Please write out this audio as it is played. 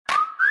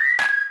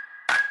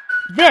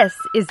This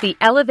is the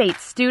Elevate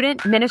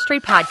Student Ministry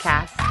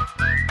Podcast.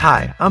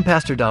 Hi, I'm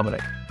Pastor Dominic.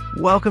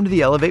 Welcome to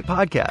the Elevate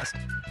Podcast.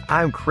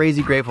 I'm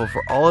crazy grateful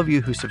for all of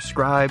you who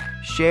subscribe,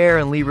 share,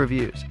 and leave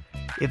reviews.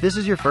 If this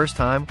is your first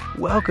time,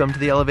 welcome to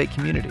the Elevate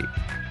community.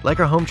 Like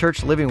our home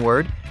church Living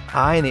Word,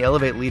 I and the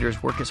Elevate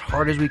leaders work as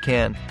hard as we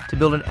can to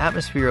build an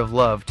atmosphere of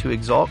love to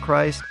exalt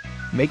Christ,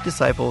 make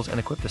disciples, and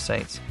equip the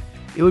saints.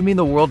 It would mean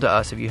the world to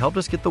us if you helped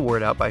us get the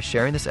word out by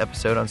sharing this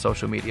episode on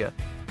social media.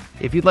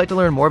 If you'd like to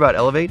learn more about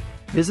Elevate,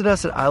 visit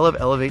us at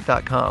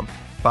iloveelevate.com.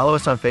 Follow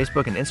us on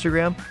Facebook and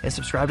Instagram, and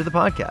subscribe to the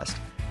podcast.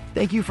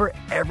 Thank you for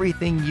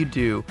everything you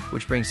do,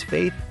 which brings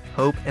faith,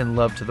 hope, and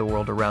love to the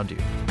world around you.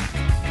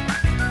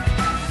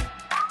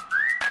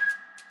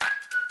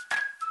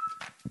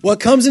 What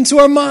comes into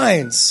our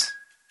minds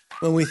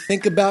when we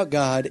think about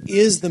God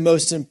is the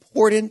most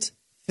important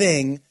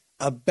thing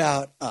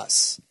about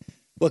us.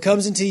 What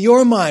comes into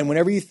your mind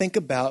whenever you think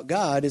about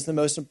God is the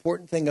most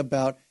important thing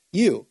about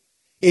you.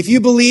 If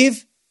you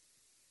believe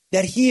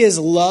that He is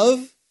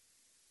love,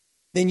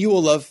 then you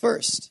will love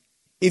first.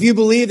 If you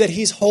believe that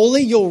He's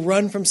holy, you'll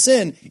run from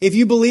sin. If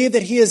you believe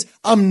that He is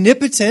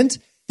omnipotent,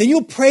 then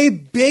you'll pray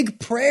big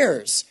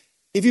prayers.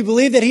 If you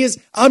believe that He is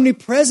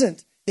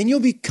omnipresent, then you'll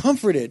be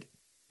comforted.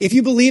 If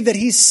you believe that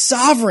He's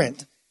sovereign,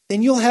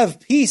 then you'll have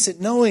peace at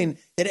knowing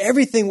that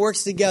everything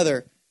works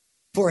together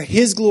for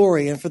His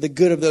glory and for the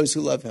good of those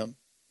who love Him.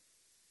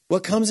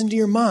 What comes into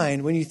your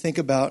mind when you think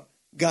about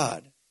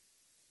God?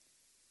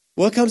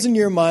 What comes into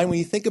your mind when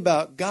you think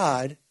about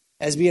God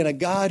as being a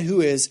God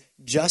who is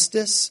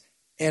justice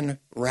and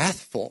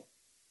wrathful?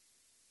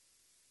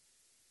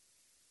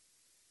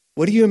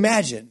 What do you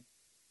imagine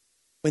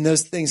when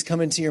those things come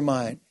into your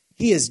mind?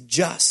 He is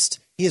just,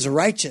 He is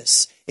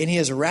righteous, and He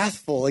is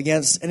wrathful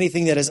against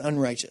anything that is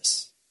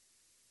unrighteous.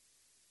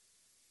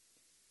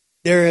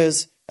 There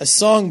is a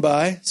song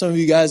by, some of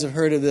you guys have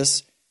heard of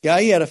this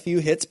guy. He had a few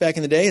hits back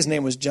in the day. His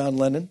name was John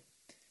Lennon.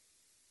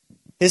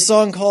 His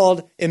song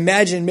called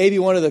Imagine, maybe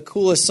one of the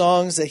coolest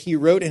songs that he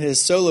wrote in his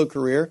solo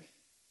career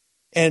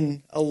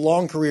and a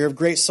long career of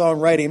great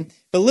songwriting.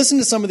 But listen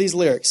to some of these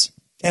lyrics.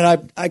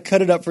 And I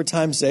cut it up for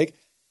time's sake,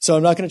 so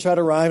I'm not going to try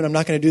to rhyme, and I'm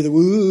not going to do the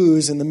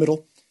woos in the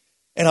middle,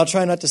 and I'll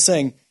try not to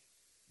sing.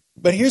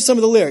 But here's some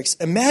of the lyrics.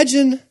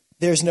 Imagine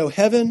there's no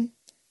heaven,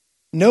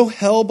 no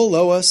hell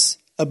below us,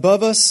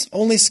 above us,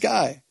 only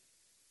sky.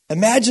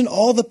 Imagine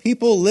all the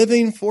people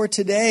living for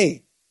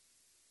today.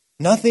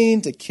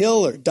 Nothing to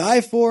kill or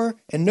die for,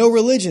 and no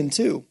religion,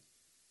 too.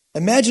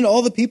 Imagine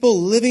all the people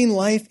living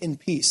life in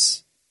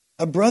peace,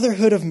 a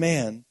brotherhood of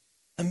man.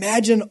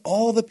 Imagine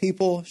all the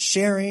people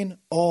sharing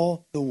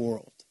all the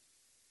world.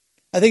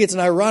 I think it's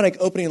an ironic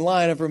opening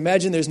line of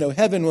imagine there's no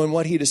heaven when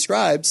what he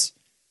describes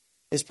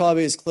is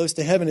probably as close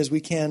to heaven as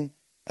we can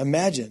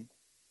imagine.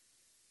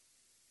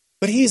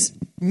 But he's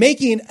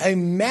making a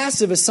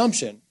massive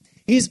assumption.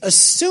 He's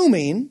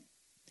assuming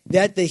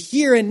that the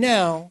here and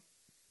now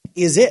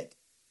is it.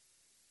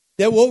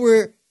 That what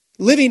we're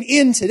living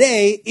in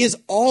today is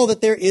all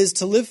that there is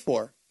to live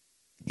for.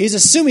 He's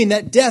assuming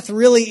that death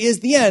really is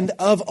the end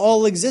of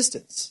all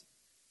existence.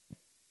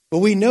 But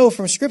we know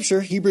from Scripture,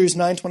 Hebrews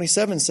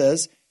 9:27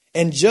 says,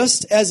 and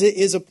just as it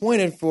is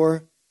appointed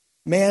for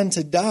man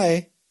to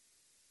die,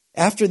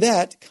 after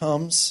that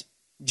comes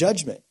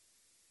judgment.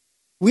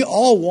 We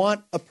all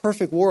want a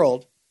perfect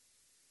world.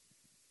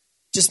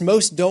 Just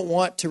most don't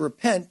want to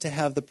repent to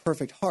have the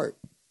perfect heart.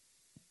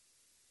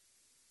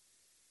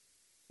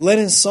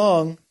 Lennon's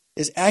song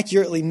is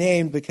accurately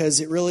named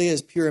because it really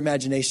is pure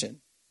imagination.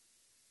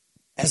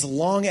 As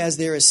long as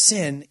there is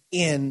sin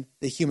in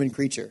the human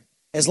creature,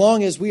 as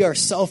long as we are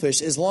selfish,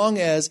 as long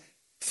as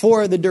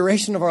for the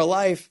duration of our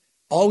life,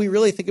 all we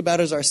really think about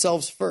is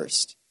ourselves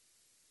first.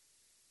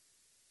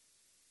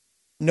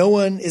 No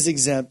one is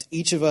exempt.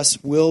 Each of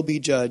us will be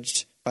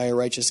judged by a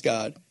righteous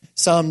God.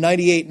 Psalm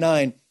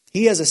 98:9,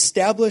 He has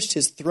established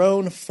His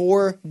throne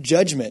for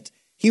judgment.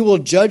 He will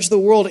judge the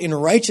world in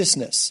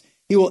righteousness.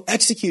 He will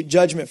execute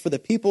judgment for the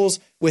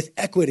peoples with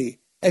equity.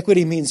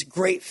 Equity means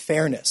great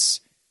fairness.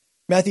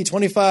 Matthew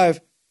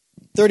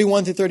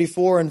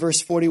 25:31-34 and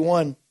verse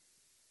 41.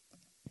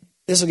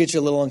 This will get you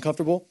a little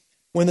uncomfortable.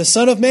 When the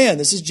Son of Man,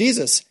 this is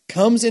Jesus,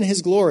 comes in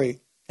His glory,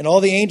 and all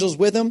the angels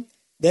with Him,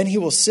 then He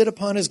will sit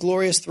upon His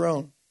glorious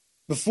throne.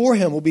 Before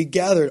Him will be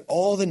gathered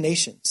all the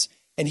nations,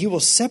 and He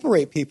will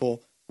separate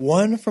people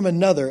one from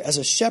another as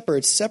a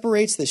shepherd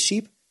separates the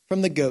sheep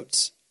from the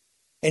goats.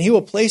 And He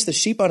will place the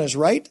sheep on His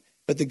right,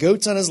 but the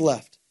goats on His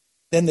left.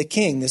 Then the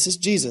King, this is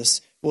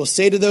Jesus, will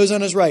say to those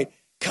on His right,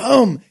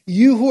 come,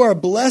 you who are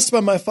blessed by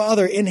my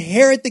Father,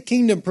 inherit the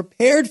kingdom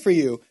prepared for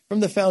you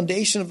from the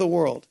foundation of the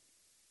world.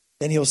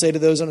 Then He will say to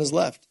those on His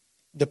left,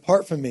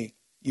 depart from me,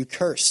 you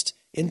cursed,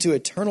 into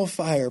eternal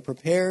fire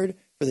prepared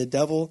for the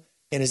devil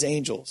and his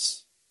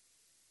angels.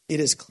 It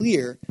is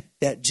clear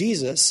that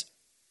Jesus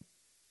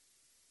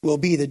will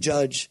be the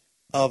judge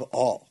of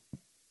all.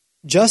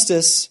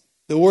 Justice,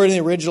 the word in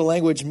the original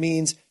language,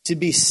 means to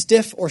be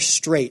stiff or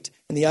straight.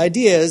 And the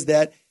idea is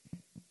that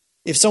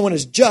if someone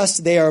is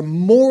just, they are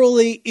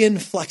morally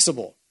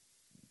inflexible.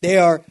 They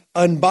are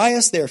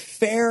unbiased, they're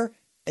fair,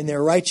 and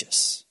they're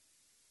righteous.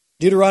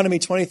 Deuteronomy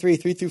 23,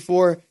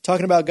 3-4,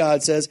 talking about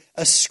God, says,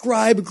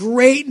 ascribe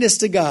greatness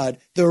to God,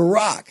 the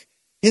rock.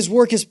 His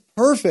work is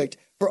perfect,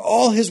 for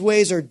all his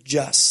ways are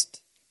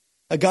just.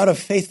 A God of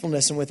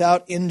faithfulness and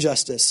without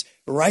injustice,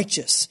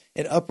 righteous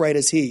and upright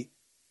is he.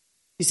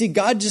 You see,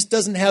 God just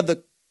doesn't have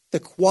the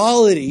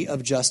quality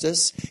of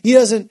justice. He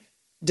doesn't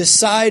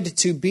decide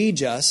to be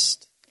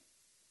just.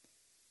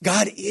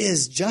 God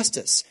is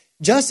justice.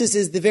 Justice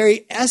is the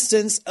very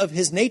essence of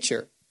his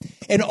nature.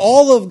 And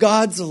all of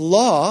God's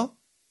law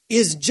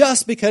is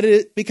just because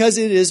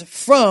it is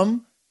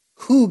from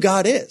who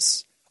God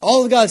is.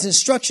 All of God's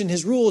instruction,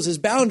 his rules, his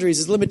boundaries,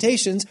 his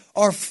limitations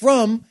are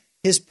from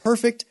his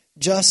perfect,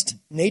 just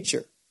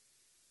nature.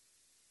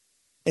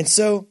 And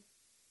so,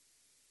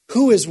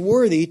 who is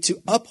worthy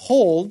to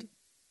uphold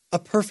a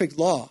perfect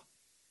law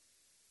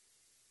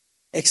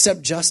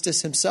except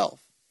justice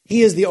himself?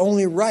 He is the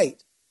only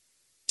right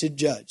to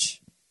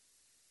judge.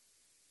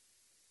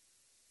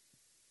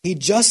 He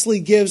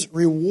justly gives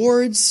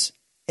rewards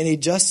and he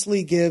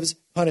justly gives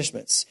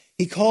punishments.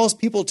 He calls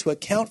people to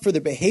account for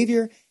their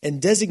behavior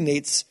and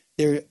designates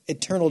their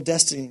eternal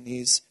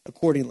destinies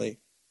accordingly.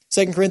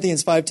 2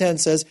 Corinthians 5:10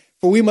 says,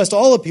 for we must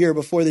all appear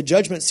before the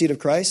judgment seat of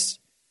Christ,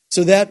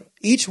 so that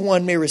each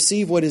one may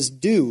receive what is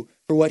due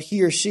for what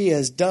he or she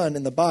has done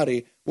in the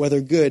body,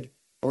 whether good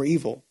or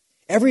evil.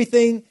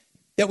 Everything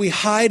that we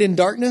hide in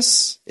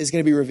darkness is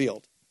going to be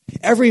revealed.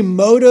 Every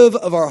motive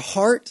of our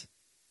heart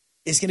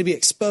is going to be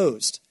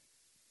exposed.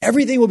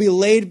 Everything will be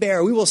laid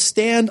bare. We will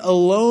stand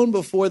alone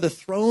before the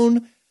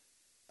throne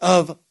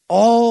of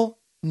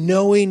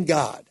all-knowing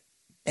God,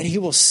 and he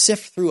will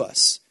sift through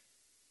us.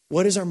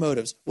 What is our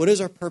motives? What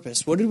is our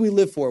purpose? What did we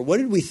live for? What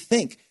did we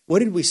think? What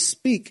did we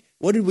speak?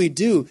 What did we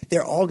do?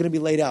 They're all going to be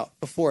laid out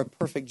before a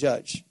perfect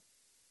judge.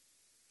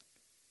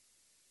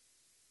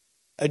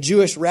 A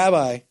Jewish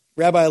rabbi,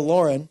 Rabbi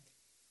Lauren,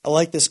 I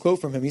like this quote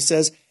from him. He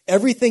says,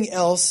 everything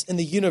else in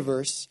the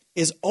universe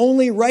is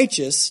only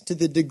righteous to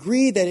the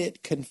degree that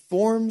it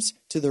conforms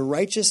to the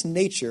righteous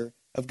nature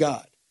of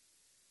God.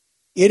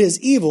 It is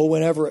evil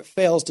whenever it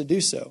fails to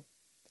do so,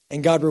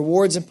 and God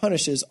rewards and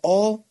punishes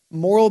all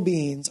moral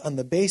beings on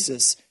the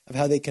basis of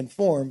how they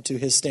conform to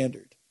his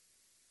standard.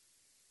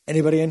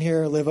 Anybody in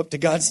here live up to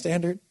God's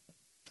standard?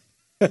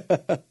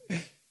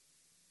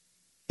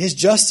 His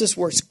justice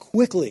works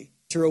quickly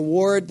to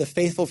reward the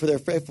faithful for their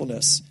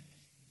faithfulness.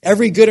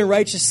 Every good and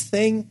righteous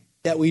thing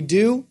that we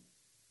do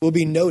will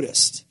be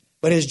noticed,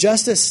 but his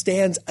justice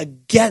stands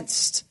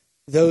against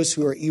those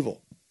who are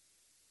evil,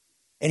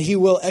 and he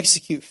will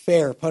execute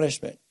fair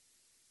punishment.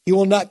 He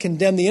will not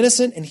condemn the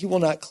innocent, and he will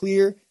not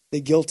clear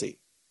the guilty.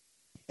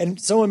 And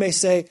someone may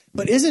say,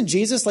 but isn't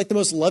Jesus like the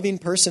most loving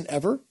person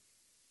ever?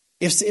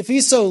 If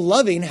he's so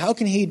loving, how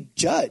can he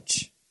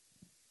judge?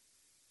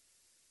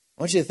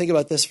 I want you to think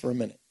about this for a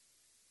minute.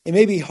 It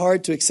may be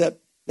hard to accept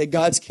that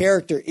God's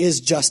character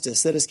is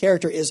justice, that his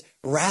character is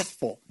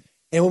wrathful.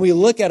 And when we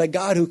look at a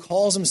God who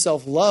calls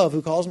himself love,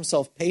 who calls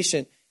himself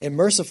patient and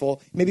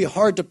merciful, it may be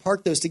hard to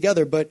park those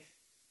together. But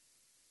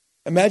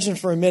imagine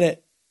for a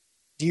minute,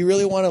 do you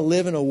really want to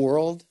live in a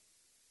world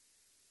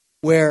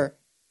where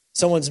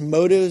someone's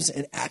motives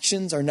and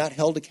actions are not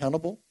held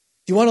accountable?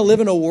 Do you want to live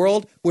in a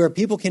world where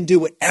people can do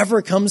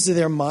whatever comes to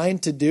their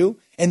mind to do,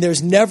 and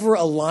there's never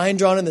a line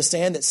drawn in the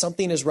sand that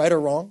something is right or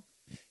wrong?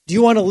 Do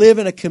you want to live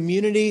in a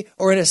community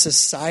or in a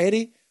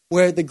society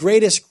where the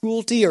greatest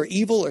cruelty or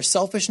evil or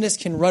selfishness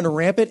can run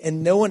rampant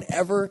and no one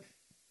ever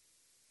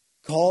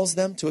calls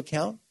them to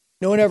account?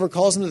 No one ever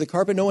calls them to the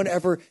carpet? No one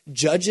ever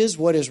judges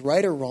what is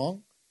right or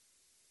wrong?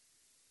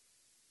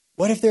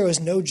 What if there was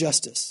no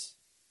justice?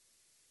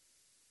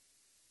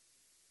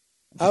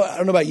 I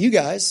don't know about you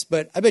guys,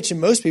 but I bet you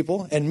most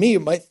people, and me,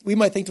 we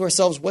might think to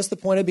ourselves, what's the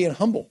point of being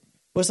humble?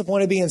 What's the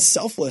point of being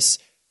selfless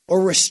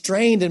or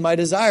restrained in my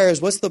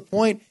desires? What's the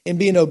point in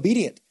being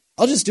obedient?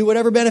 I'll just do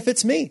whatever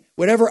benefits me,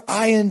 whatever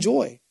I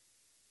enjoy.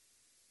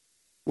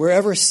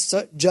 Wherever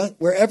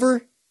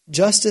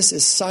justice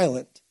is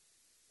silent,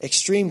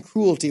 extreme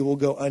cruelty will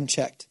go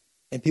unchecked,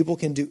 and people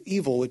can do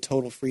evil with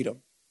total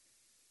freedom.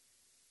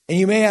 And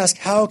you may ask,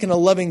 how can a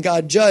loving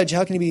God judge?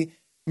 How can he be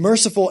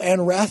merciful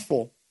and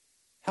wrathful?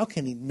 How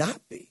can he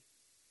not be?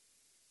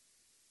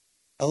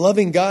 A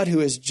loving God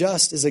who is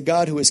just is a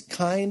God who is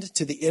kind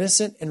to the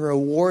innocent and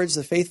rewards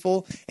the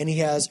faithful, and he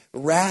has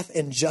wrath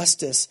and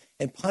justice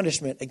and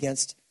punishment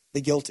against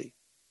the guilty.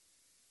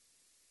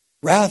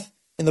 Wrath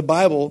in the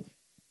Bible,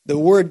 the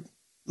word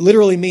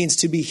literally means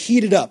to be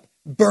heated up,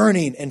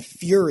 burning, and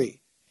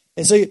fury.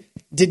 And so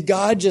did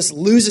God just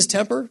lose his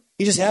temper?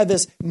 He just had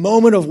this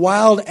moment of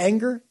wild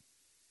anger?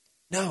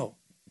 No.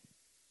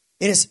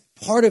 It is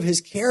part of his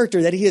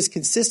character that he is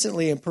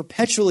consistently and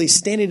perpetually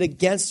standing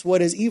against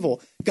what is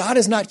evil. God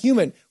is not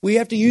human. We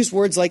have to use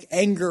words like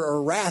anger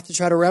or wrath to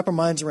try to wrap our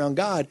minds around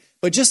God.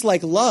 But just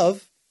like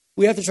love,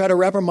 we have to try to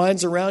wrap our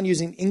minds around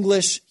using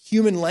English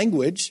human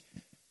language.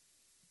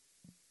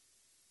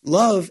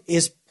 Love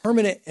is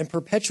permanent and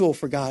perpetual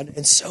for God,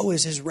 and so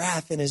is his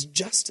wrath and his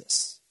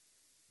justice.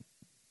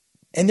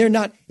 And they're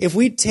not, if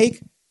we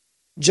take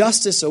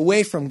justice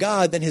away from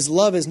God, then his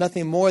love is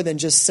nothing more than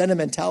just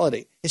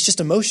sentimentality. It's just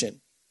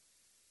emotion.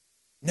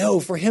 No,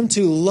 for him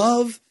to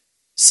love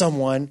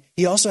someone,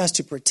 he also has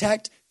to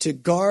protect, to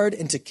guard,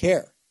 and to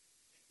care.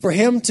 For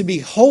him to be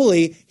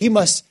holy, he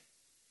must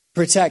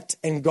protect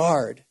and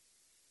guard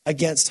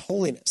against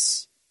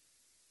holiness.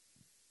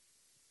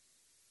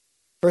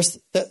 2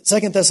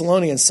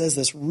 Thessalonians says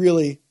this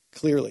really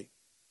clearly.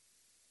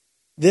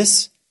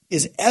 This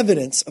is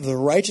evidence of the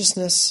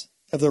righteousness,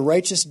 of the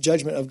righteous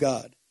judgment of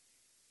God.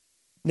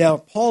 Now,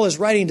 Paul is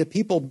writing to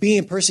people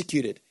being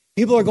persecuted.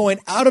 People are going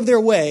out of their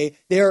way.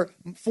 They're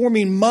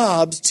forming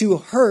mobs to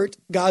hurt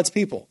God's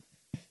people.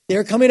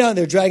 They're coming out and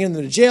they're dragging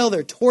them to jail.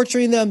 They're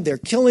torturing them. They're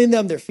killing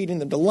them. They're feeding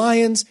them to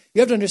lions.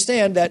 You have to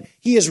understand that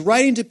he is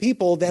writing to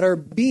people that are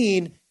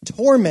being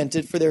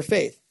tormented for their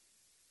faith.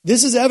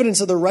 This is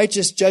evidence of the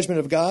righteous judgment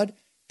of God,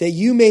 that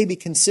you may be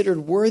considered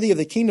worthy of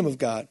the kingdom of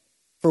God,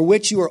 for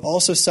which you are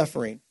also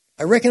suffering.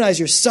 I recognize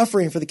you're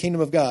suffering for the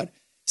kingdom of God,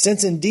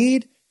 since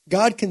indeed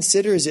God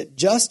considers it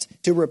just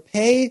to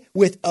repay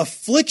with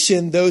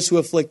affliction those who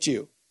afflict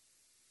you.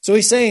 So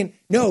he's saying,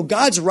 no,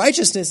 God's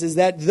righteousness is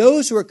that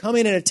those who are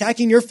coming and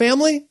attacking your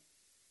family,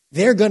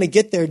 they're going to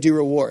get their due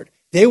reward.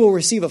 They will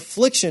receive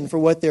affliction for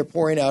what they're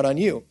pouring out on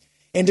you,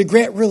 and to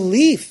grant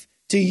relief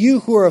to you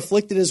who are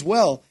afflicted as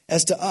well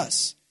as to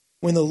us,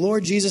 when the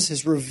Lord Jesus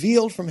is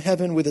revealed from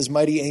heaven with his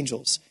mighty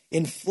angels,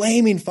 in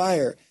flaming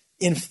fire,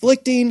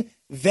 inflicting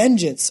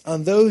vengeance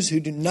on those who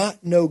do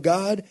not know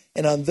God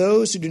and on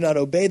those who do not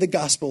obey the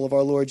gospel of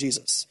our Lord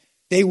Jesus.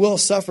 They will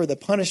suffer the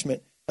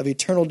punishment of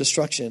eternal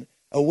destruction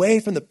away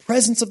from the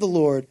presence of the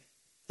Lord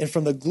and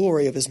from the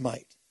glory of his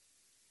might.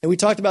 And we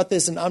talked about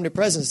this in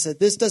omnipresence, that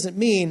this doesn't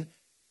mean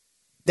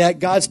that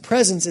God's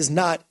presence is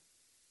not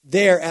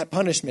there at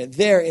punishment,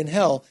 there in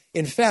hell.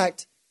 In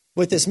fact,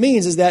 what this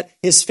means is that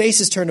his face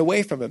is turned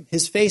away from him,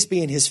 his face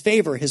being his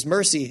favor, his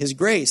mercy, his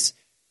grace,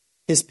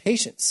 his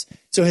patience.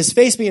 So his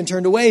face being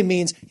turned away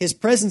means his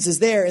presence is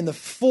there in the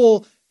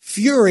full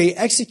fury,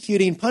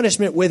 executing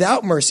punishment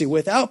without mercy,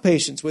 without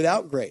patience,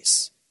 without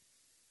grace.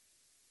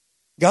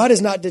 God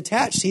is not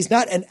detached. He's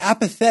not an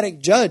apathetic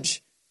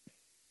judge.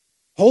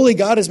 Holy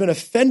God has been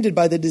offended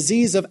by the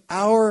disease of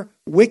our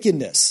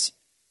wickedness.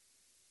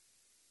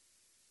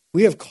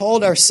 We have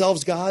called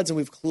ourselves gods and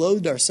we've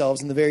clothed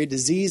ourselves in the very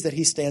disease that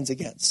he stands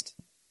against.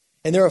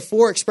 And there are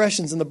 4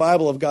 expressions in the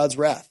Bible of God's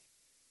wrath.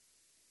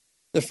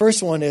 The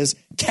first one is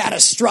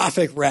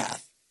catastrophic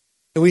wrath.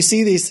 And we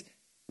see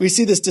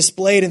this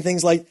displayed in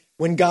things like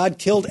when God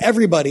killed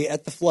everybody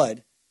at the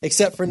flood,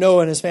 except for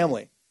Noah and his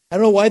family. I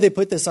don't know why they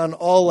put this on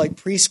all like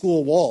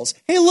preschool walls.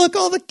 Hey, look,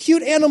 all the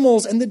cute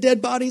animals and the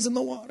dead bodies in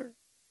the water.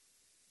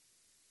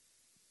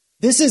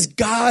 This is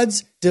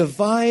God's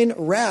divine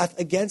wrath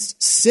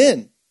against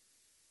sin.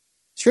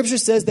 Scripture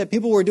says that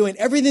people were doing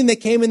everything that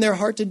came in their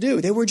heart to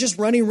do. They were just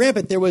running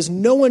rampant. There was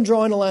no one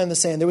drawing a line in the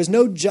sand. There was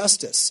no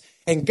justice.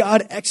 And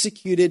God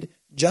executed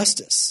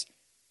justice.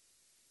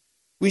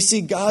 We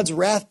see God's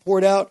wrath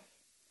poured out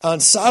on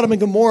Sodom and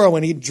Gomorrah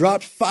when he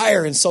dropped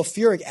fire and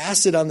sulfuric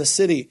acid on the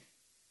city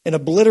and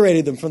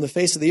obliterated them from the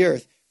face of the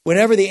earth.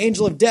 Whenever the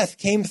angel of death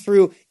came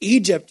through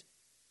Egypt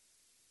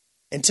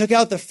and took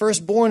out the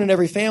firstborn in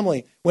every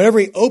family. Whenever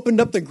he opened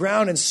up the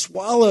ground and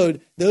swallowed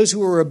those who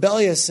were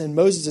rebellious in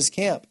Moses'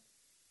 camp.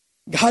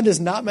 God does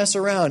not mess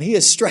around. He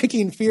is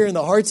striking fear in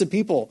the hearts of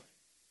people.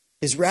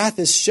 His wrath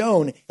is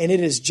shown, and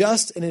it is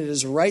just and it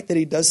is right that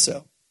he does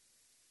so.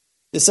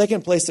 The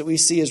second place that we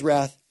see his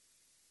wrath,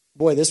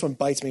 boy, this one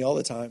bites me all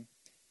the time,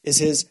 is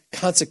his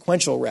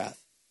consequential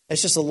wrath.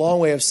 That's just a long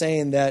way of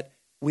saying that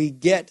we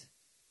get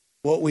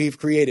what we've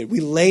created.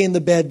 We lay in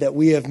the bed that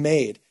we have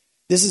made.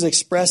 This is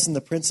expressed in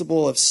the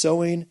principle of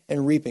sowing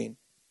and reaping.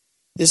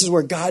 This is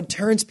where God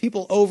turns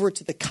people over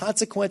to the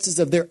consequences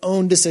of their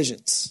own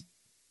decisions.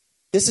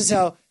 This is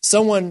how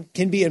someone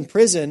can be in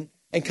prison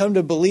and come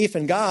to belief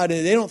in God,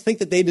 and they don't think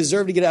that they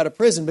deserve to get out of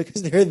prison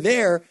because they're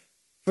there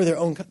for their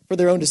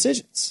own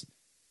decisions.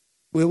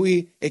 Where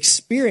we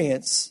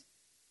experience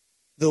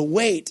the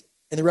weight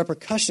and the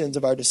repercussions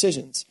of our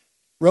decisions.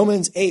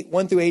 Romans 8,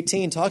 1 through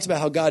 18 talks about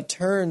how God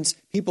turns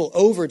people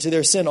over to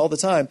their sin all the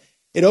time.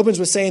 It opens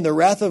with saying, the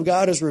wrath of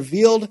God is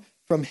revealed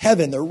from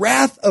heaven. The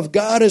wrath of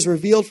God is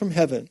revealed from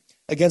heaven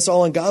against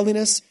all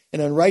ungodliness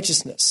and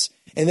unrighteousness.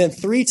 And then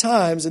 3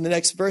 times in the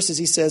next verses,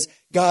 he says,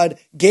 God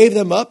gave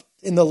them up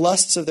in the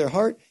lusts of their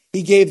heart.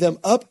 He gave them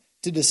up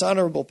to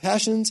dishonorable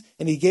passions,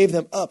 and he gave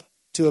them up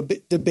to a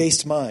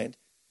debased mind.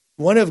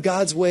 One of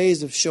God's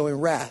ways of showing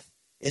wrath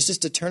is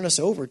just to turn us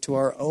over to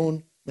our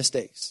own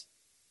mistakes,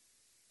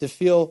 to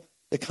feel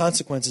the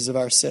consequences of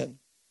our sin.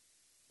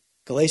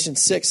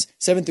 Galatians 6,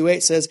 7 through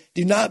 8 says,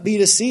 do not be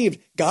deceived.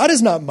 God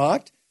is not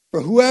mocked.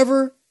 For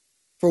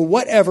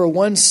whatever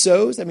one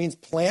sows, that means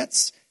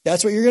plants,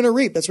 that's what you're going to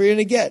reap. That's what you're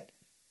going to get.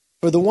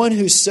 For the one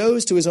who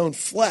sows to his own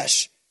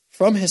flesh,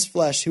 from his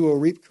flesh he will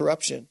reap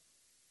corruption.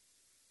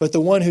 But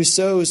the one who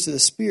sows to the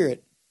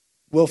Spirit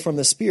will from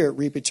the Spirit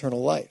reap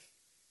eternal life.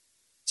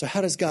 So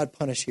how does God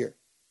punish here?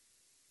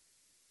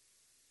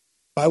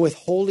 By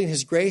withholding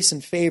his grace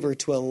and favor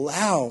to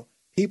allow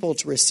people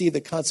to receive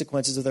the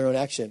consequences of their own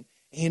action.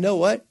 And you know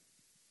what?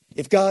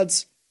 If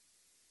God's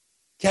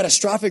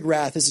catastrophic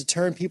wrath is to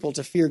turn people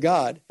to fear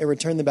God and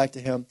return them back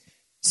to him,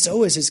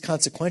 so is his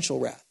consequential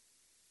wrath.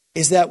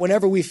 Is that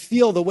whenever we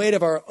feel the weight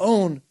of our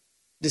own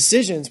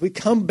decisions, we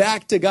come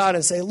back to God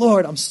and say,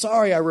 Lord, I'm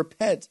sorry, I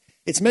repent.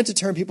 It's meant to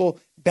turn people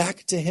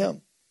back to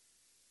him.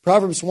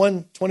 Proverbs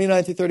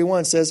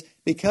 1:29-31 says,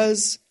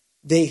 because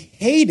they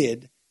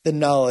hated the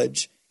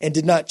knowledge and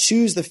did not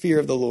choose the fear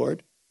of the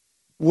Lord,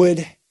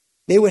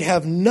 they would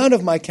have none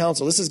of my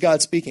counsel. This is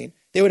God speaking.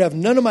 They would have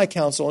none of my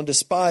counsel and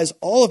despise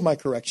all of my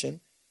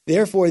correction.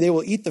 Therefore, they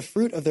will eat the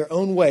fruit of their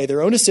own way,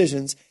 their own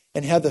decisions,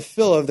 and have the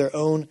fill of their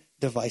own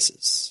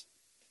devices.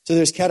 So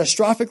there's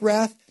catastrophic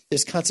wrath,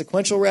 there's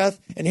consequential wrath,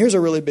 and here's a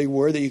really big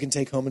word that you can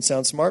take home and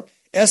sound smart,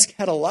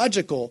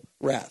 eschatological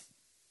wrath.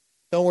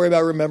 Don't worry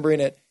about remembering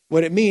it.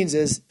 What it means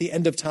is the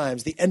end of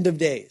times, the end of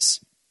days.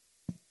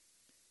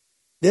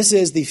 This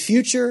is the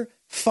future,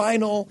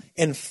 final,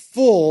 and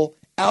full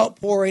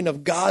outpouring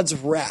of God's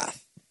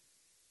wrath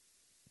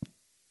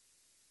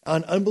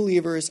on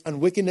unbelievers, on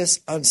wickedness,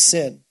 on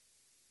sin.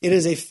 It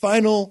is a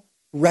final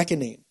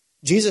reckoning.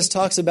 Jesus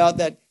talks about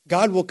that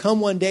God will come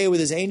one day with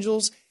his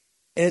angels,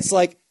 and it's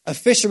like a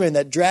fisherman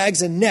that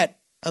drags a net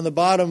on the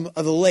bottom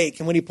of the lake.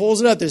 And when he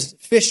pulls it up, there's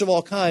fish of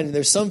all kinds. And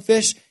there's some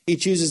fish he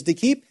chooses to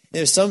keep, and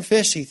there's some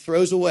fish he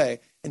throws away.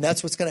 And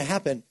that's what's going to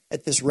happen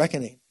at this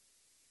reckoning.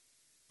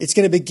 It's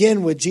going to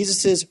begin with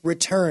Jesus'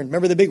 return.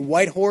 Remember the big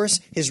white horse?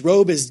 His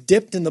robe is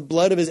dipped in the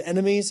blood of his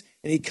enemies,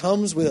 and he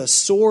comes with a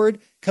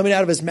sword coming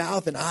out of his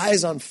mouth and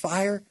eyes on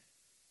fire.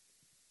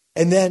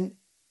 And then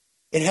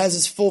it has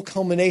its full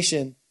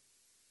culmination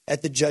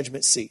at the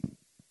judgment seat.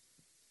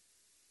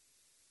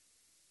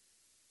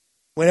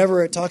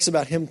 Whenever it talks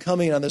about him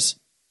coming on this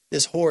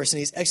horse and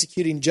he's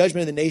executing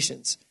judgment of the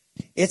nations,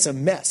 it's a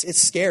mess.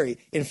 It's scary.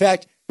 In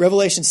fact,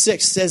 Revelation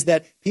 6 says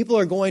that people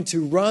are going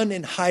to run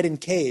and hide in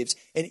caves.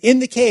 And in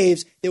the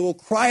caves, they will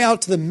cry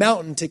out to the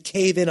mountain to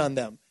cave in on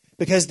them,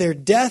 because their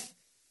death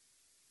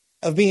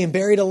of being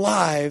buried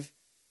alive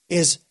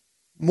is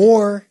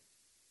more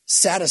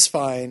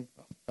satisfying,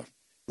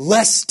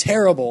 less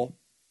terrible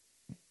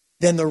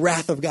than the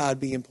wrath of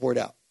God being poured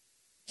out.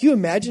 Can you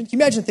imagine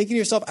thinking to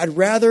yourself, I'd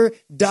rather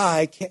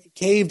die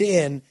caved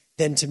in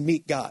than to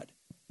meet God?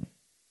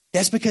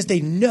 That's because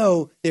they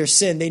know their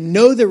sin, they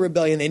know their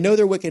rebellion, they know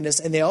their wickedness,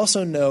 and they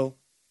also know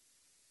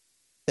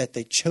that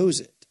they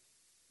chose it.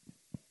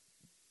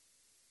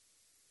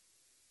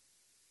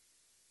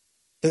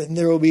 Then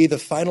there will be the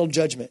final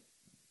judgment.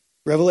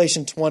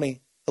 Revelation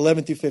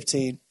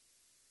 20:11-15.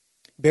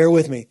 Bear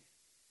with me.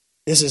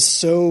 This is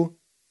so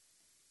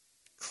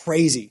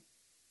crazy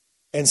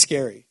and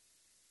scary.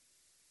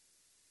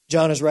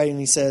 John is writing,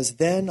 he says,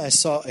 then I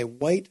saw a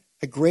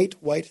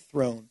great white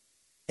throne,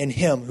 and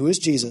him, who is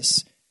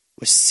Jesus,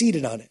 was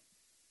seated on it.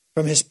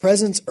 From his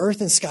presence,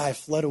 earth and sky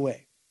fled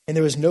away, and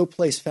there was no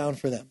place found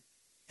for them.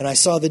 And I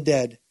saw the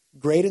dead,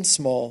 great and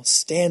small,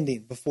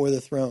 standing before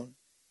the throne,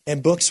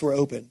 and books were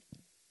opened.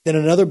 Then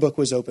another book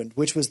was opened,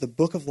 which was the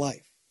book of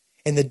life.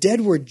 And the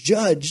dead were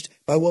judged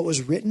by what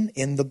was written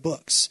in the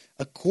books,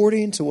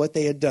 according to what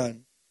they had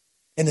done.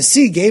 And the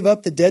sea gave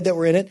up the dead that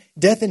were in it.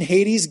 Death and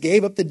Hades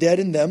gave up the dead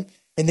in them,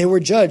 and they were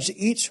judged,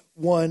 each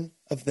one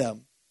of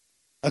them,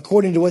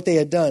 according to what they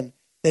had done.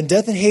 Then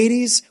death and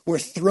Hades were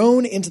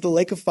thrown into the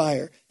lake of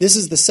fire. This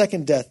is the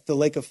second death, the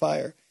lake of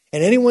fire.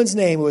 And anyone's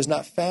name who was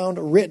not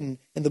found written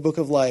in the book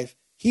of life,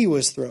 she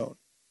was thrown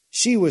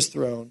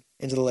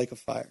into the lake of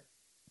fire.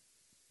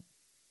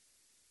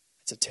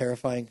 That's a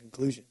terrifying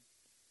conclusion.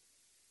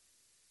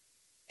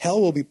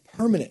 Hell will be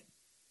permanent.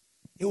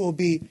 It will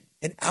be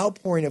an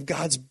outpouring of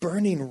God's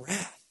burning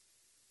wrath.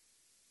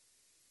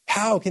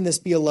 How can this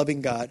be a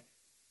loving God?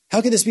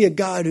 How can this be a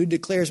God who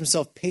declares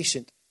himself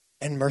patient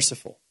and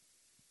merciful?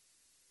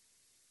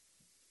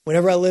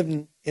 Whenever I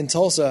lived in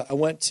Tulsa, I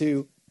went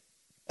to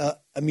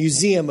a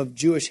museum of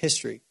Jewish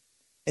history,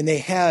 and they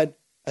had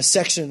a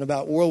section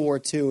about World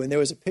War II, and there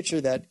was a picture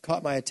that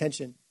caught my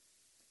attention,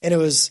 and it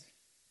was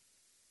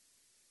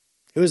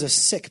a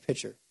sick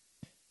picture.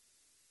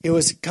 It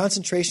was a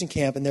concentration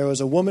camp, and there was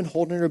a woman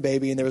holding her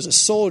baby, and there was a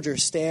soldier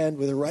stand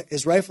with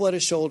his rifle at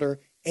his shoulder,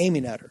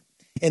 aiming at her.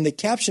 And the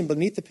caption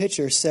beneath the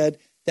picture said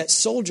that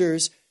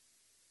soldiers,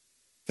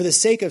 for the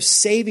sake of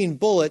saving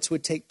bullets,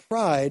 would take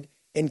pride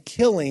in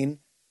killing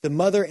the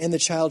mother and the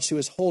child she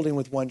was holding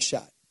with one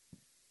shot.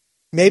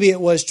 Maybe it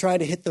was trying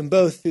to hit them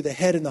both through the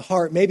head and the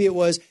heart. Maybe it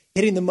was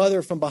hitting the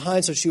mother from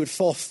behind so she would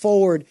fall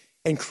forward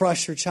and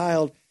crush her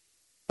child.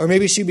 Or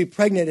maybe she'd be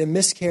pregnant and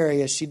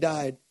miscarry as she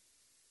died.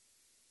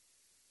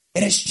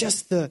 And it's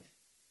just the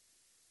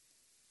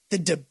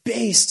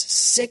debased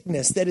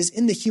sickness that is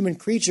in the human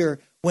creature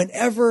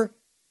whenever,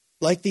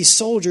 like these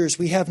soldiers,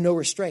 we have no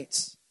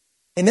restraints.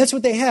 And that's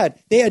what they had.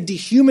 They had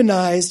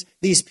dehumanized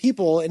these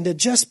people into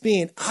just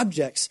being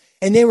objects.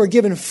 And they were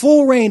given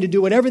full reign to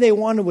do whatever they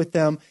wanted with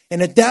them.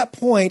 And at that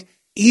point,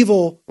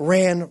 evil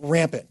ran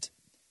rampant.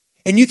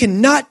 And you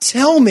cannot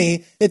tell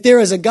me that there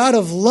is a God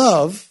of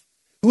love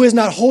who is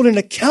not holding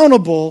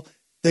accountable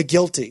the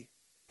guilty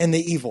and the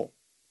evil.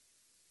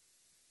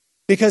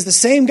 Because the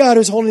same God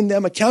who's holding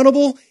them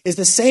accountable is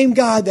the same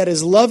God that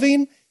is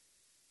loving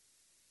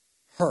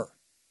her.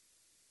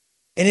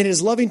 And it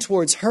is loving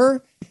towards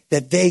her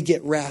that they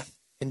get wrath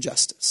and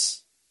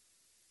justice.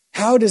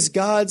 How does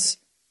God's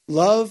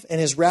love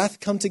and his wrath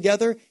come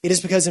together? It is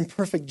because in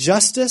perfect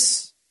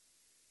justice,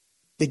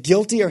 the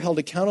guilty are held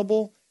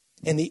accountable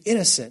and the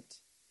innocent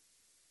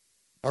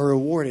are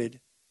rewarded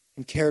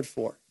and cared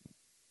for.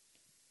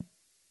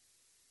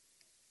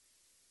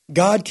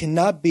 God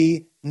cannot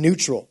be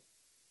neutral.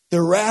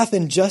 The wrath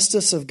and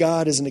justice of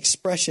God is an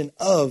expression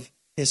of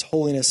his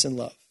holiness and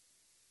love.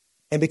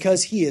 And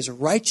because he is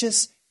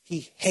righteous,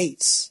 he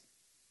hates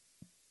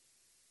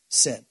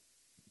sin.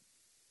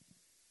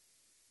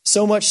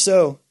 So much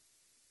so,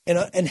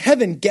 and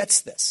heaven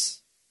gets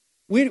this.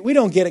 We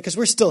don't get it because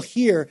we're still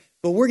here,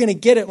 but we're going to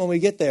get it when we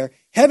get there.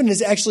 Heaven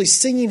is actually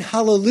singing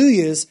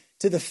hallelujahs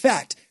to the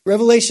fact.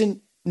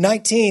 Revelation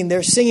 19,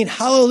 they're singing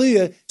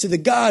hallelujah to the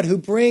God who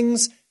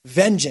brings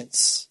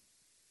vengeance.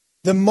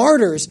 The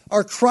martyrs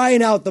are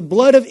crying out, the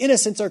blood of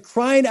innocents are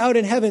crying out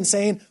in heaven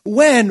saying,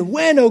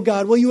 when, O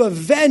God, will you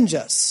avenge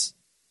us?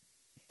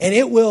 And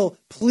it will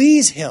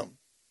please him.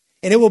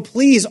 And it will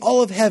please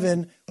all of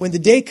heaven when the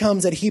day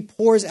comes that he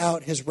pours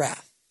out his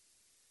wrath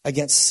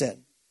against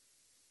sin.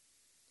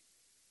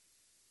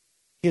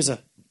 Here's a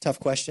tough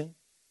question.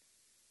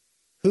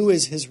 Who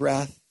is his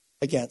wrath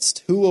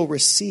against? Who will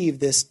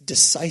receive this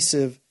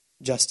decisive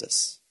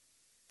justice?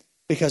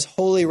 Because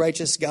holy,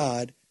 righteous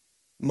God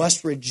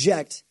must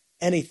reject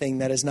anything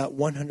that is not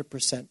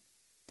 100%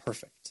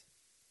 perfect,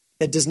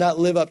 that does not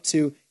live up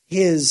to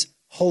his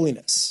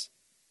holiness,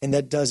 and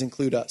that does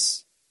include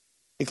us.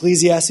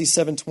 Ecclesiastes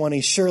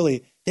 7:20,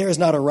 surely there is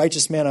not a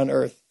righteous man on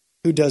earth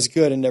who does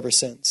good and never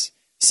sins.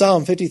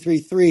 Psalm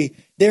 53:3,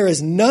 there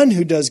is none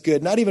who does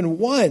good, not even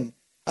one.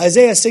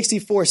 Isaiah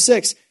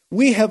 64:6,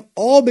 we have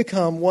all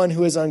become one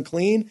who is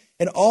unclean,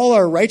 and all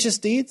our righteous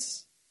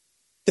deeds,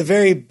 the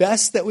very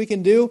best that we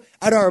can do,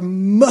 at our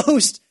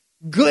most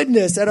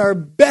goodness, at our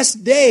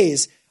best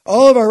days,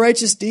 all of our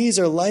righteous deeds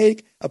are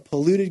like a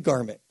polluted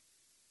garment.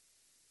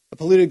 A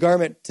polluted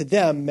garment to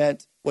them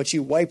meant what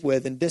you wipe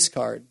with and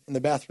discard in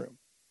the bathroom.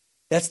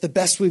 That's the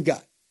best we've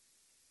got.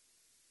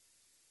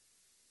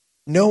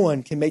 No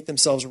one can make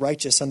themselves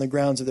righteous on the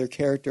grounds of their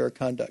character or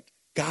conduct.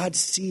 God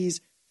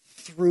sees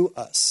through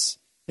us.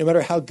 No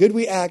matter how good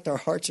we act, our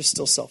hearts are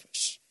still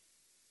selfish,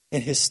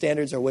 and his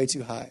standards are way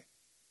too high.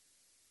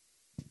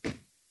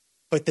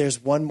 But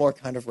there's one more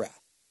kind of wrath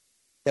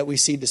that we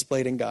see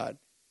displayed in God.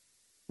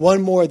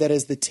 One more that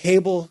is the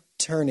table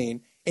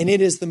turning, and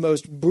it is the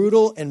most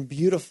brutal and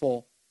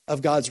beautiful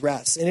of God's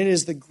wraths. And it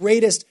is the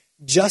greatest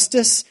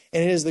justice,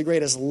 and it is the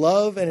greatest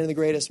love, and the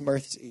greatest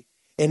mercy.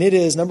 And it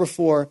is, number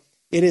 4,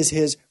 it is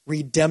his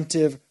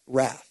redemptive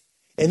wrath.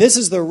 And this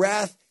is the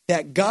wrath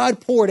that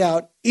God poured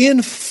out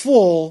in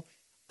full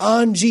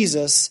on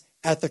Jesus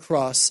at the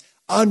cross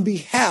on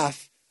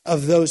behalf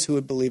of those who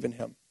would believe in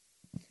him.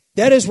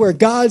 That is where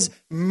God's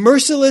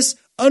merciless,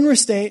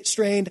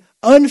 unrestrained,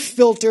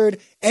 unfiltered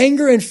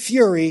anger and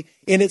fury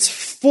in its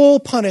full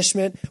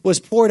punishment was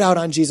poured out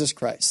on Jesus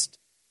Christ.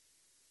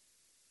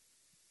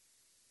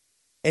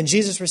 And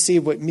Jesus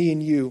received what me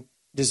and you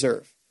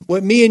deserve.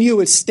 What me and you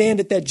would stand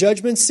at that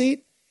judgment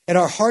seat, and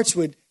our hearts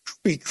would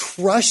be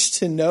crushed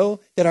to know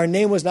that our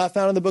name was not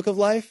found in the book of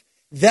life.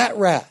 That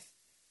wrath,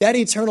 that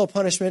eternal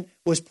punishment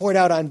was poured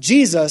out on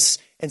Jesus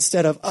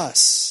instead of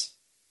us.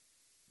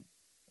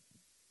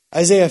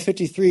 Isaiah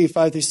 53,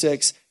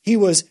 5-6, he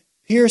was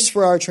pierced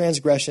for our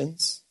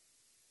transgressions.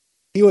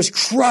 He was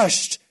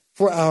crushed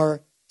for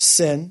our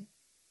sin.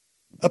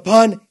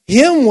 Upon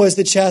him was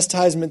the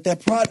chastisement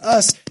that brought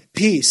us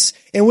peace.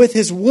 And with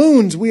his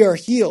wounds we are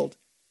healed.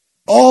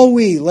 All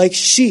we, like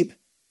sheep,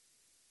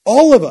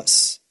 all of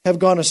us have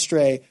gone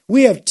astray.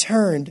 We have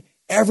turned,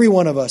 every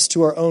one of us,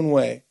 to our own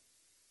way.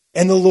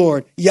 And the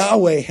Lord,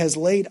 Yahweh, has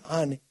laid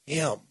on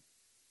him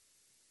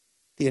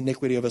the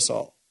iniquity of us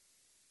all.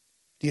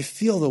 Do you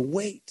feel the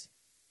weight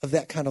of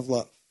that kind of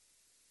love?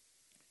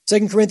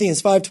 2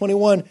 Corinthians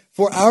 5:21,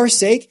 for our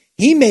sake,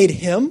 he made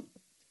him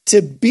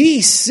to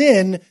be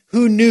sin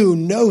who knew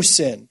no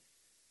sin,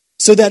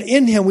 so that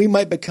in him we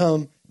might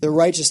become the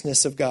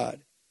righteousness of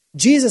God.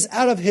 Jesus,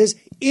 out of his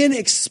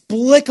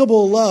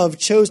inexplicable love,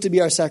 chose to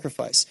be our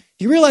sacrifice.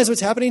 Do you realize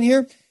what's happening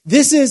here?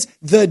 This is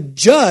the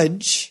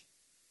judge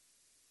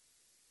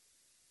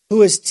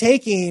who is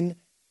taking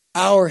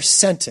our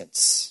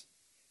sentence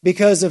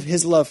because of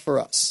his love for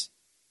us.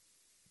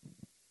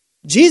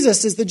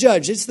 Jesus is the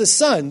judge. It's the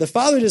Son. The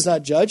Father does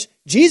not judge.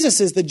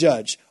 Jesus is the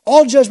judge.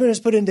 All judgment is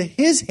put into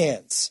his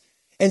hands.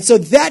 And so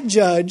that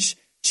judge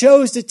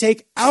chose to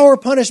take our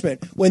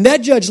punishment. When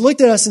that judge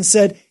looked at us and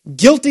said,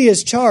 guilty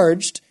as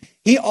charged,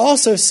 he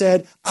also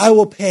said, I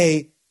will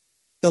pay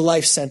the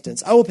life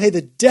sentence. I will pay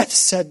the death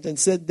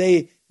sentence that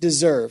they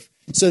deserve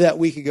so that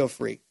we could go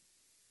free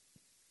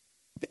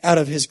out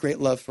of his great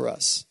love for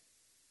us.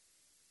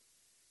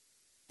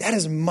 That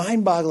is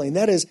mind-boggling.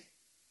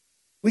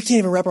 We can't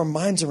even wrap our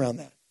minds around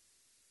that.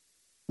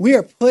 We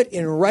are put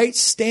in right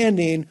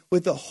standing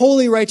with the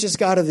holy, righteous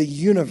God of the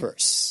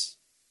universe.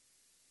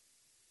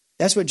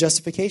 That's what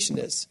justification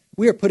is.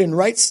 We are put in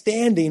right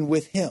standing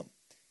with him.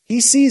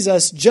 He sees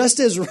us just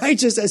as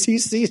righteous as he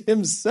sees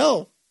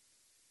himself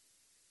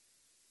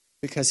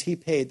because he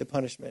paid the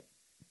punishment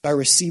by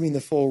receiving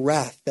the full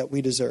wrath that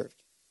we deserved.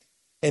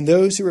 And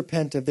those who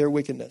repent of their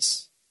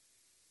wickedness,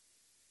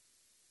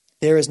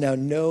 there is now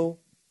no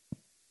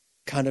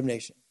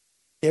condemnation.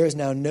 There is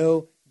now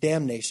no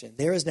damnation.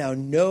 There is now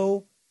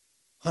no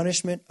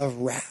punishment of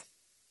wrath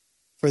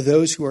for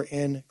those who are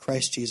in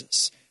Christ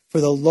Jesus. For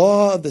the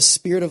law of the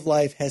Spirit of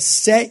life has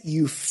set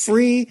you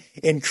free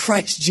in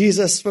Christ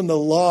Jesus from the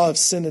law of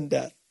sin and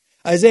death.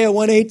 Isaiah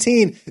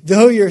 1:18,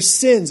 though your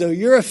sins, though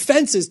your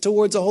offenses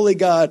towards a holy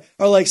God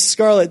are like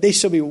scarlet, they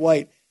shall be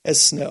white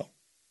as snow.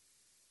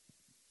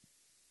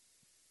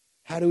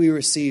 How do we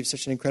receive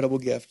such an incredible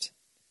gift?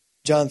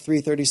 John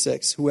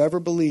 3:36, whoever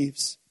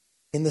believes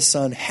in the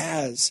Son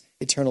has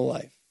eternal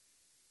life.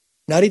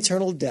 Not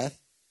eternal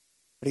death,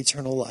 but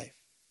eternal life.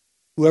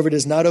 Whoever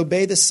does not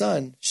obey the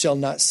Son shall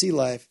not see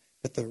life,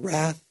 but the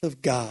wrath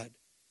of God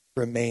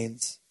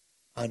remains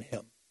on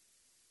him.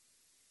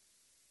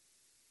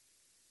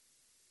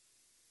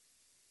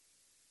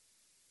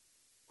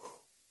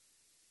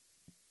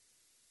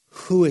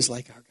 Who is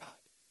like our God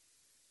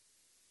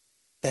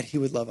that he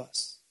would love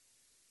us?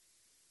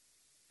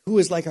 Who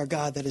is like our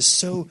God that is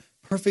so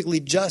perfectly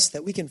just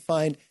that we can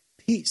find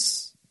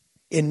peace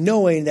in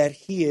knowing that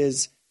he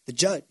is the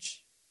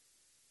judge?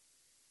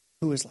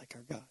 Who is like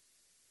our God?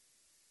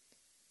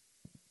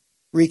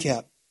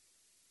 Recap.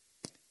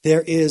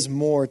 There is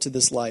more to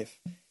this life,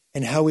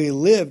 and how we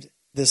lived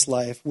this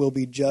life will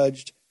be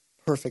judged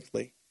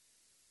perfectly.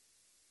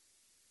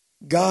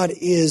 God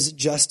is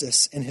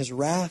justice, and his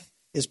wrath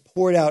is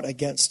poured out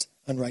against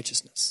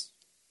unrighteousness.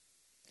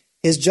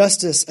 His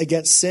justice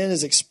against sin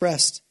is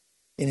expressed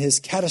in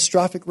his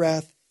catastrophic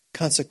wrath,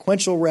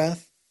 consequential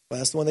wrath, well,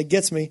 that's the one that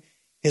gets me,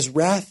 his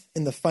wrath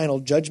in the final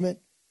judgment,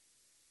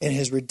 and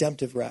his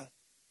redemptive wrath.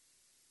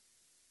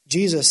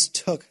 Jesus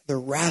took the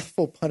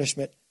wrathful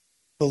punishment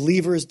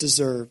believers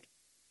deserved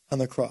on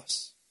the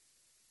cross.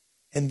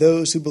 And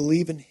those who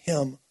believe in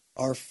him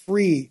are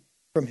free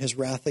from his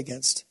wrath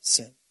against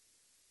sin.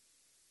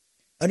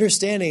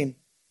 Understanding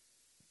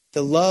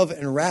the love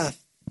and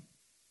wrath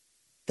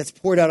that's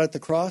poured out at the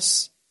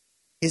cross,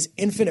 his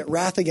infinite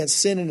wrath against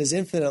sin and his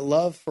infinite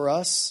love for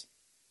us,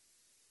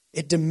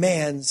 it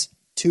demands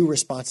two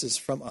responses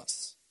from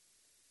us.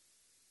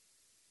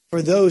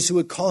 For those who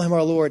would call him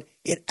our Lord,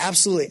 it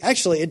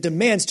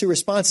demands two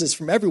responses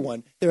from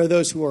everyone. There are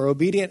those who are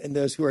obedient and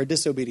those who are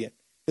disobedient.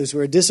 Those who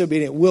are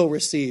disobedient will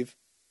receive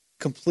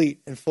complete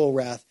and full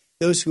wrath.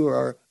 Those who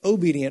are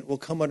obedient will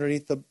come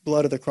underneath the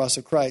blood of the cross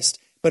of Christ.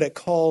 But it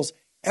calls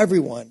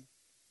everyone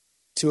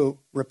to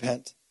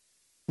repent.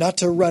 Not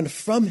to run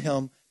from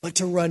him, but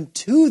to run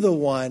to the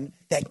one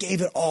that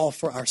gave it all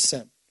for our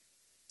sin.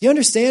 You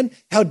understand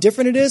how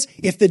different it is?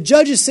 If the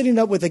judge is sitting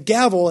up with a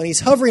gavel and he's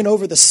hovering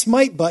over the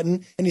smite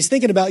button and he's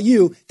thinking about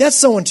you, that's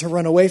someone to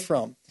run away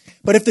from.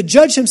 But if the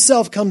judge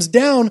himself comes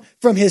down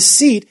from his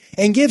seat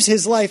and gives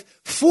his life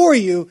for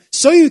you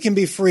so you can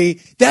be free,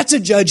 that's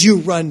a judge you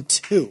run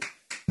to.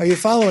 Are you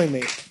following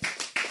me?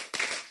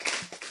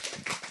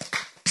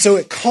 So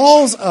it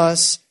calls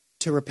us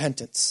to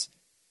repentance.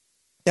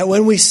 That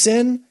when we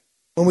sin,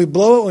 when we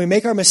blow it, when we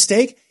make our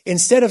mistake,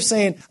 instead of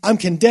saying, I'm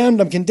condemned,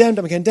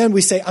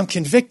 we say, I'm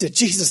convicted.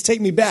 Jesus, take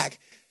me back.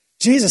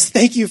 Jesus,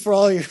 thank you for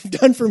all you've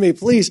done for me.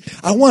 Please,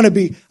 I want to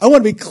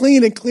be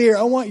clean and clear.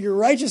 I want your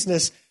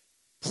righteousness.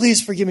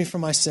 Please forgive me for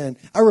my sin.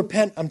 I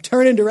repent. I'm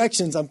turning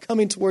directions. I'm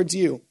coming towards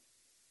you.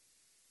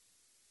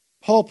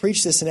 Paul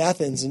preached this in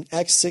Athens in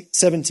Acts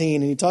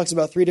 17, and he talks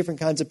about three different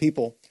kinds of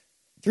people.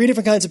 Three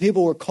different kinds of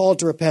people were called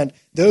to repent.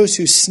 Those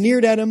who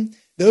sneered at him,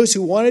 those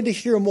who wanted to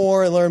hear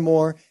more and learn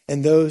more,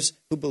 and those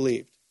who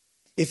believed.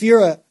 If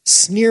you're a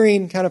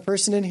sneering kind of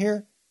person in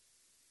here,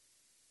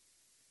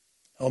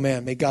 oh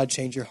man, may God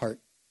change your heart.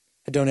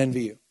 I don't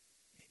envy you.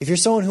 If you're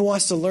someone who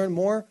wants to learn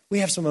more, we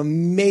have some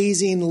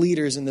amazing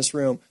leaders in this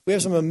room. We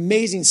have some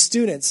amazing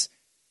students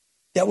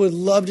that would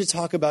love to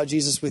talk about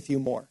Jesus with you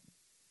more.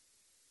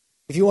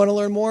 If you want to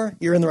learn more,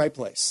 you're in the right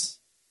place.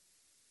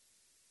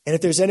 And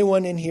if there's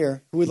anyone in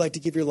here who would like to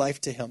give your life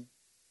to him,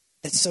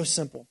 it's so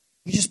simple.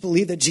 You just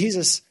believe that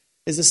Jesus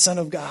is the Son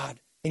of God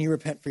and you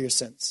repent for your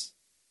sins.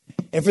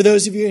 And for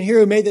those of you in here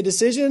who made the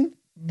decision,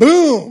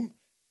 boom!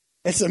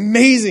 It's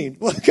amazing.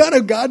 What kind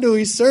of God do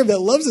we serve that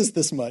loves us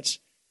this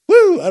much?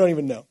 Woo! I don't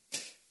even know.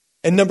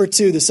 And number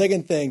two, the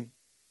second thing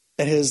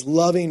that his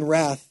loving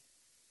wrath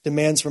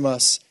demands from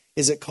us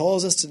is it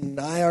calls us to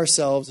deny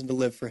ourselves and to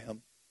live for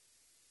him.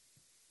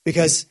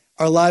 Because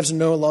our lives are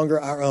no longer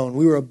our own.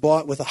 We were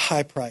bought with a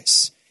high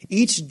price.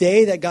 Each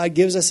day that God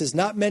gives us is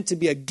not meant to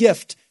be a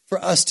gift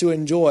for us to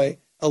enjoy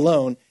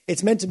alone.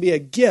 It's meant to be a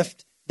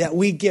gift that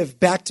we give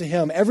back to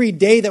him. Every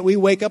day that we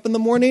wake up in the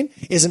morning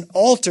is an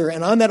altar,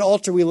 and on that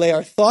altar we lay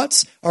our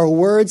thoughts, our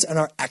words, and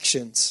our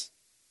actions.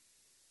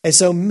 And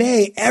so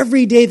may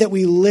every day that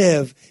we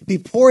live be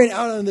pouring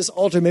out on this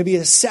altar, maybe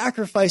a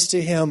sacrifice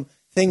to him,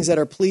 things that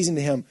are pleasing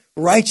to him,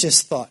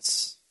 righteous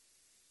thoughts,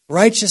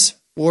 righteous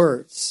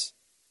words,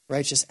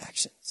 righteous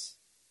actions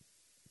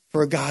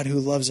for a God who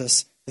loves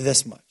us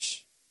this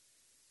much.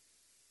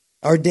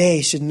 Our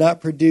day should not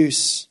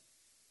produce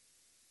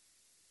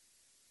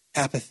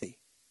apathy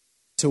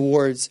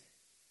towards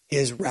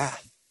his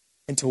wrath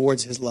and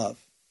towards his love.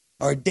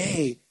 Our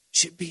day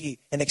should be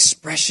an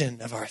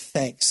expression of our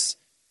thanks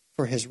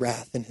for his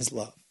wrath and his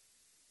love.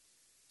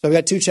 So I've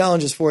got two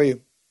challenges for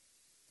you.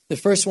 The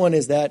first one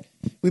is that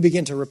we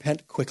begin to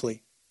repent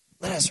quickly.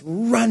 Let us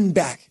run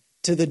back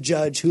to the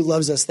judge who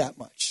loves us that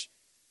much.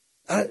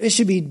 It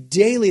should be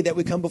daily that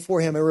we come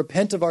before him and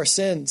repent of our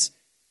sins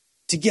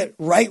to get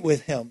right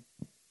with him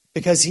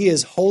because he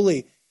is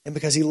holy and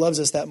because he loves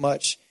us that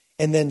much.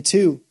 And then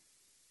two,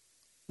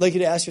 I'd like you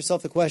to ask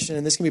yourself the question,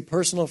 and this can be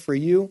personal for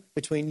you,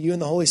 between you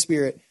and the Holy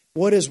Spirit.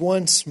 What is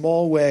one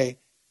small way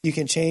you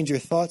can change your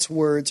thoughts,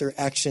 words, or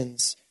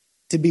actions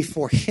to be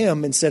for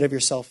him instead of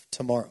yourself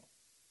tomorrow?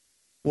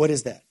 What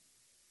is that?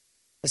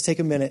 Let's take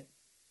a minute,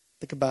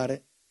 think about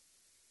it.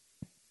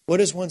 What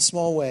is one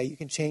small way you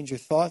can change your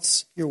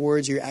thoughts, your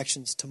words, your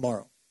actions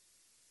tomorrow?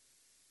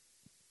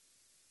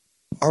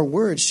 Our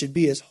words should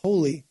be as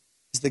holy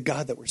as the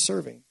God that we're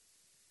serving.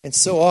 And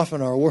so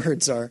often our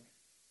words are,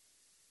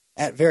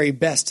 at very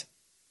best,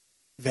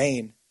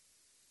 vain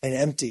and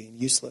empty and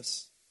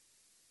useless.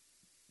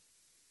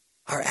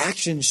 Our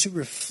actions should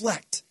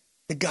reflect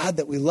the God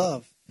that we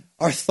love.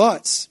 Our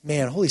thoughts,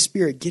 man, Holy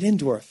Spirit, get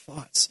into our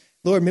thoughts.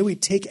 Lord, may we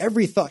take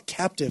every thought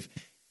captive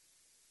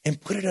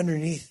and put it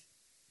underneath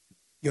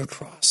your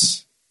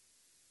cross.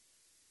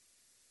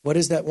 What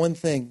is that one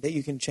thing that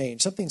you can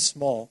change? Something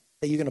small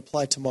that you can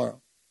apply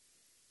tomorrow.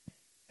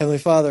 Heavenly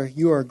Father,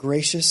 you are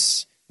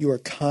gracious, you are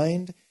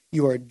kind,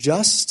 you are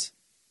just,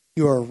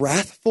 you are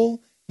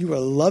wrathful, you are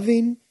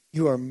loving,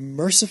 you are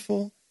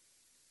merciful,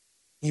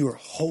 you are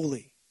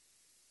holy.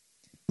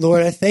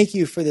 Lord, I thank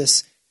you for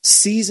this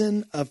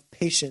season of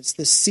patience,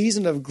 this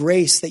season of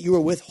grace that you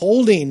are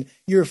withholding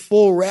your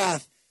full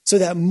wrath so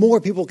that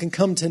more people can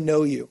come to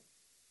know you.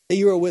 That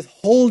you are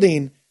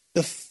withholding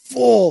the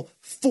full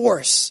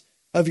force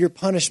of your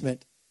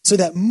punishment so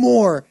that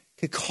more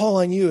could call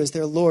on you as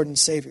their Lord and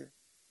Savior.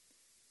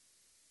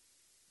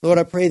 Lord,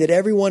 I pray that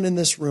everyone in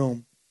this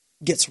room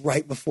gets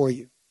right before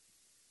you.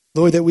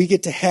 Lord, that we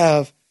get to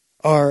have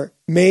our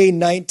May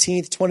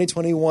 19th,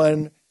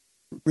 2021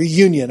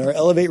 reunion, our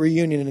Elevate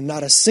reunion, and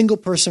not a single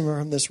person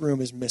from this room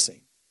is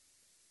missing.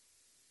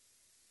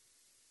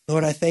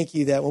 Lord, I thank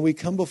you that when we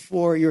come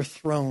before your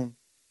throne,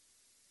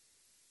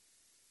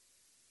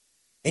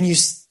 and you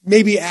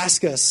maybe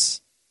ask us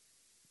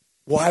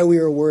why we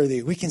are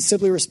worthy, we can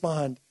simply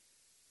respond,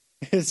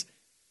 it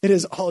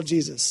is all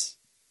Jesus.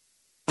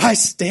 I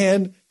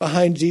stand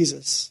behind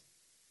Jesus.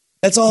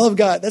 That's all I've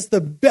got. That's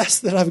the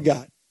best that I've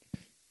got.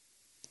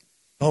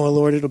 Oh,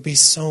 Lord, it'll be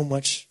so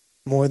much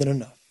more than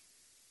enough.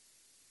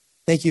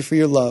 Thank you for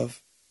your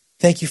love.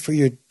 Thank you for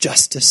your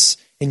justice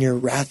and your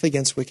wrath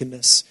against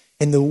wickedness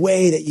and the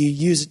way that you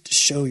use it to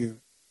show your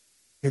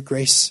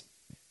grace,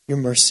 your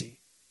mercy,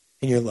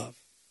 and your love.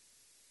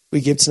 We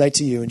give tonight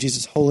to you in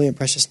Jesus' holy and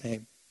precious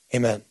name.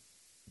 Amen.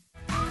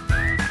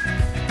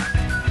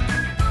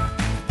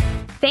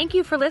 Thank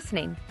you for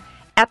listening.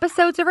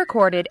 Episodes are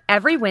recorded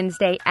every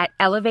Wednesday at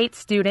Elevate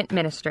Student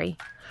Ministry.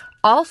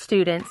 All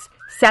students,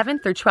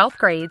 7th through 12th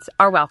grades,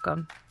 are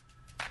welcome.